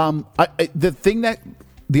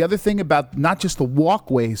 The other thing about not just the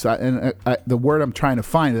walkways, the word I'm trying to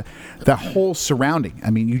find, the whole surrounding. I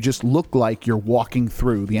mean, you just look like you're walking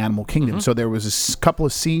through the animal kingdom. So there was a couple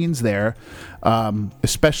of scenes there,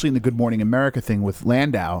 especially in the Good Morning America thing with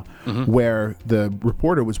Landau, where the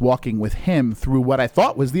reporter was walking with him through what I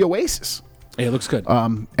thought was the Oasis. Yeah, it looks good.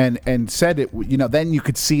 And said it, then you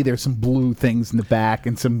could see there's some blue things in the back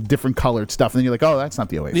and some different colored stuff. And then you're like, oh, that's not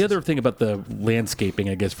the Oasis. The other thing about the landscaping,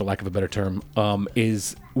 I guess, for lack of a better term,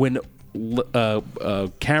 is when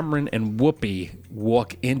Cameron and Whoopi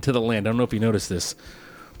walk into the land. I don't know if you noticed this,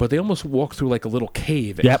 but they almost walk through like a little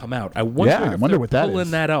cave and come out. I wonder I if wonder they're what that pulling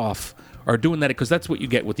is. that off or doing that, because that's what you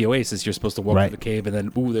get with the Oasis. You're supposed to walk through the cave and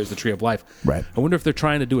then, ooh, there's the Tree of Life. Right. I wonder if they're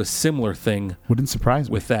trying to do a similar thing Wouldn't surprise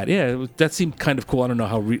me. with that. Yeah, that seemed kind of cool. I don't know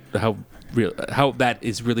how that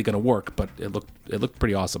is really going to work, but it looked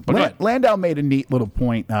pretty awesome. But go ahead. Landau made a neat little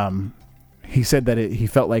point. He said that he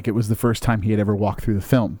felt like it was the first time he had ever walked through the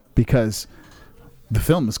film because the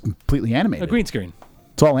film is completely animated. A green screen.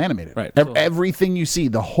 It's all animated. Right. Everything you see,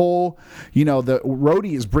 the whole, the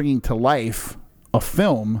Rhodey is bringing to life a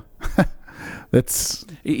film that's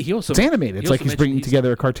It's animated. It's like he's bringing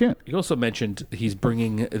together a cartoon. He also mentioned he's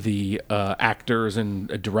bringing the actors and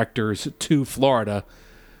directors to Florida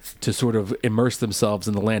to sort of immerse themselves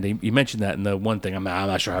in the land. He mentioned that in the one thing. I'm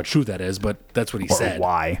not sure how true that is, but that's what he Or said.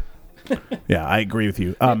 why? Yeah, I agree with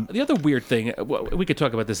you. The other weird thing, we could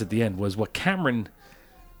talk about this at the end, was what Cameron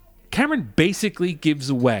basically gives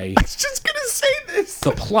away I was just going to say this.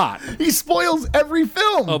 the plot He spoils every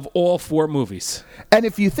film. of all 4 movies. And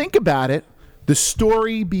if you think about it, the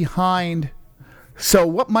story behind. So,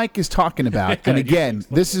 what Mike is talking about, and again,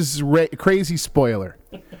 this is crazy spoiler.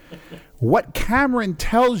 What Cameron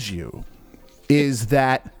tells you is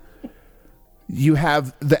that you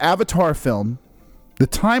have the Avatar film. The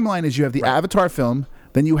timeline is you have the Avatar film,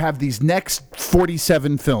 then you have these next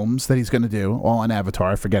 47 films that he's going to do, all on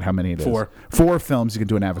Avatar. I forget how many it is. 4. 4 films he can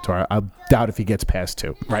do in Avatar. I doubt if he gets past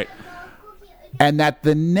 2. Right. And that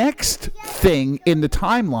the next thing in the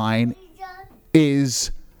timeline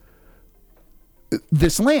is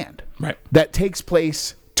this land Right. that takes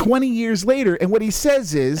place 20 years later. And what he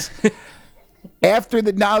says is, after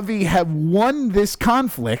the Na'vi have won this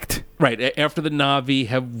conflict Right. After the Na'vi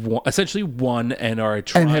have essentially won and are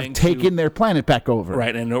trying and have taken their planet back over.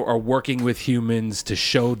 right, and are working with humans to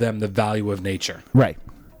show them the value of nature. Right.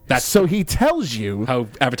 That's So he tells you how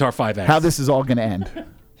Avatar 5 ends. how this is all going to end.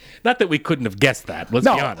 Not that we couldn't have guessed that. Let's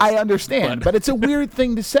No, be honest. I understand, but it's a weird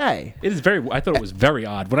thing to say. It is very. I thought it was very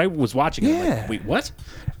odd when I was watching it. I'm Yeah. like, wait, what?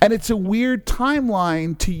 And it's a weird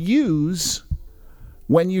timeline to use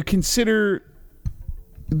when you consider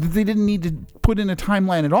they didn't need to put in a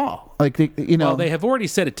timeline at all. Like, Well, they have already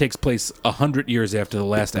said it takes place 100 years after the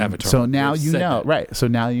last Avatar. So now They've you said know, that. right? So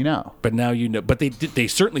now you know, But now you know. But they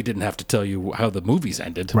certainly didn't have to tell you how the movies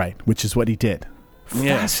ended. right? Which is what he did.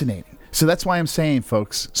 Yeah. Fascinating. So that's why I'm saying,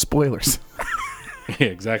 folks, spoilers. Yeah,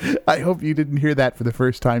 exactly. I hope you didn't hear that for the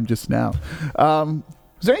first time just now.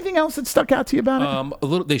 Is there anything else that stuck out to you about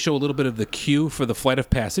it? They show a little bit of the queue for the Flight of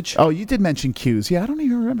Passage. Oh, you did mention cues. Yeah, I don't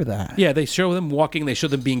even remember that. Yeah, they show them walking. They show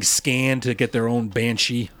them being scanned to get their own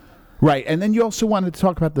Banshee. Right, and then you also wanted to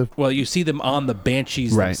talk about the... Well, you see them on the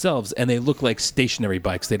Banshees Right. themselves, and they look like stationary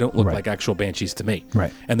bikes. They don't look Right. like actual Banshees to me.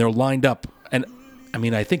 Right. And they're lined up. And, I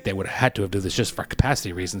mean, I think they would have had to have done this just for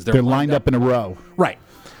capacity reasons. They're lined up in a row. Right.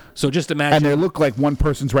 So just imagine... And they look like one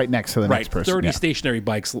person's right next to the right, next person. 30 Yeah. stationary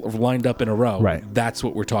bikes lined up in a row. Right. That's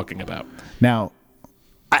what we're talking about. Now,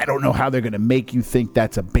 I don't know how they're going to make you think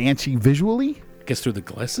that's a Banshee visually. Gets through the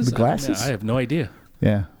glasses? The glasses? I have no idea.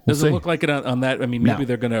 Yeah. We'll Doesn't see. look like it on that. I mean, maybe No.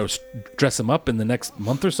 they're going to dress them up in the next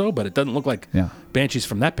month or so, but it doesn't look like Yeah. Banshees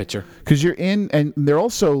from that picture. Because you're in, and they're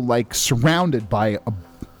also like surrounded by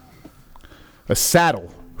a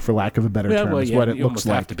saddle, for lack of a better term, is what it you looks almost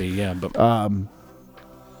have like. to be, yeah. But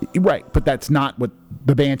Right, but that's not what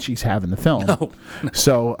the Banshees have in the film. No.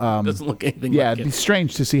 So doesn't look anything yeah, like it'd be it.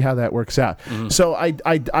 strange to see how that works out. So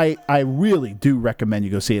I really do recommend you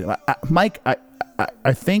go see it, Mike.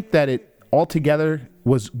 I think that it altogether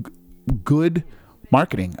was good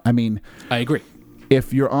marketing. I mean, I agree.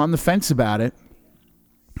 if you're on the fence about it,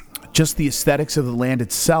 just the aesthetics of the land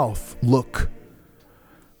itself look,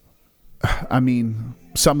 I mean,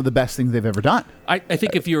 some of the best things they've ever done. I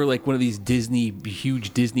think if you're like one of these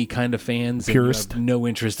huge Disney kind of fans, Purist. and you have no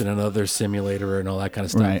interest in another simulator and all that kind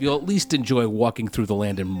of stuff, Right. you'll at least enjoy walking through the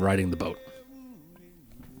land and riding the boat.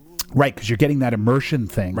 Right, because you're getting that immersion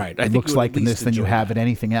thing. Right, I It think looks you would like at in least this than you enjoy have that. in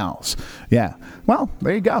anything else. Yeah. Well,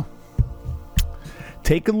 there you go.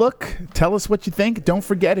 Take a look. Tell us what you think. Don't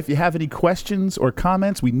forget, if you have any questions or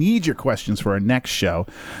comments, we need your questions for our next show.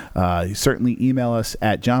 You certainly email us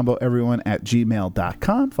at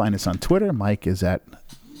jumboeveryone@gmail.com. Find us on Twitter. Mike is at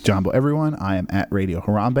jumboeveryone. I am at Radio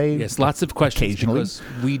Harambe. Yes, lots of questions Occasionally. because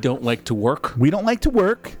we don't like to work. We don't like to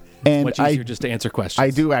work. And Much easier just to answer questions.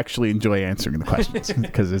 I do actually enjoy answering the questions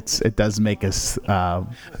because it does make us,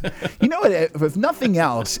 you know, if nothing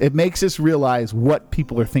else, it makes us realize what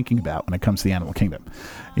people are thinking about when it comes to the animal kingdom.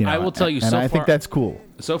 You know, I will tell you, and so I think far- that's cool.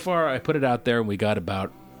 So far, I put it out there, and we got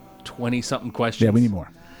about 20-something questions. Yeah, we need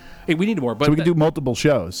more. Hey, we need more, but So we can do multiple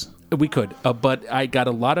shows. We could, but I got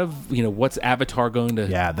a lot of what's Avatar going to?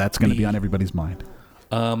 Yeah, that's going to be on everybody's mind.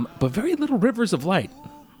 But very little Rivers of Light.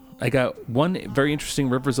 I got one very interesting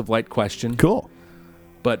Rivers of Light question. Cool.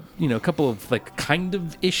 But, a couple of, kind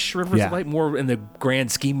of ish Rivers Yeah. of Light, more in the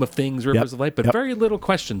grand scheme of things, Rivers of Light, but very little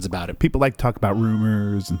questions about it. People like to talk about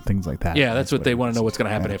rumors and things like that. Yeah, that's what they want to know, what's going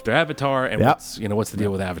to happen after Avatar, and Yep. what's the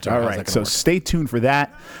deal with Avatar. All How's right, that so gonna work? stay tuned for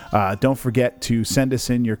that. Don't forget to send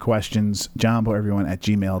us in your questions,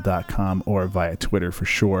 jumboeveryone@gmail.com or via Twitter for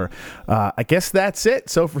sure. I guess that's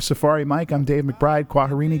it. So for Safari Mike, I'm Dave McBride.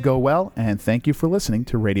 Kwaharini, go well, and thank you for listening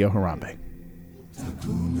to Radio Harambe.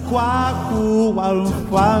 Kwaku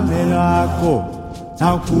walufame lako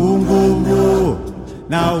na kungumu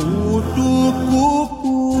na utuku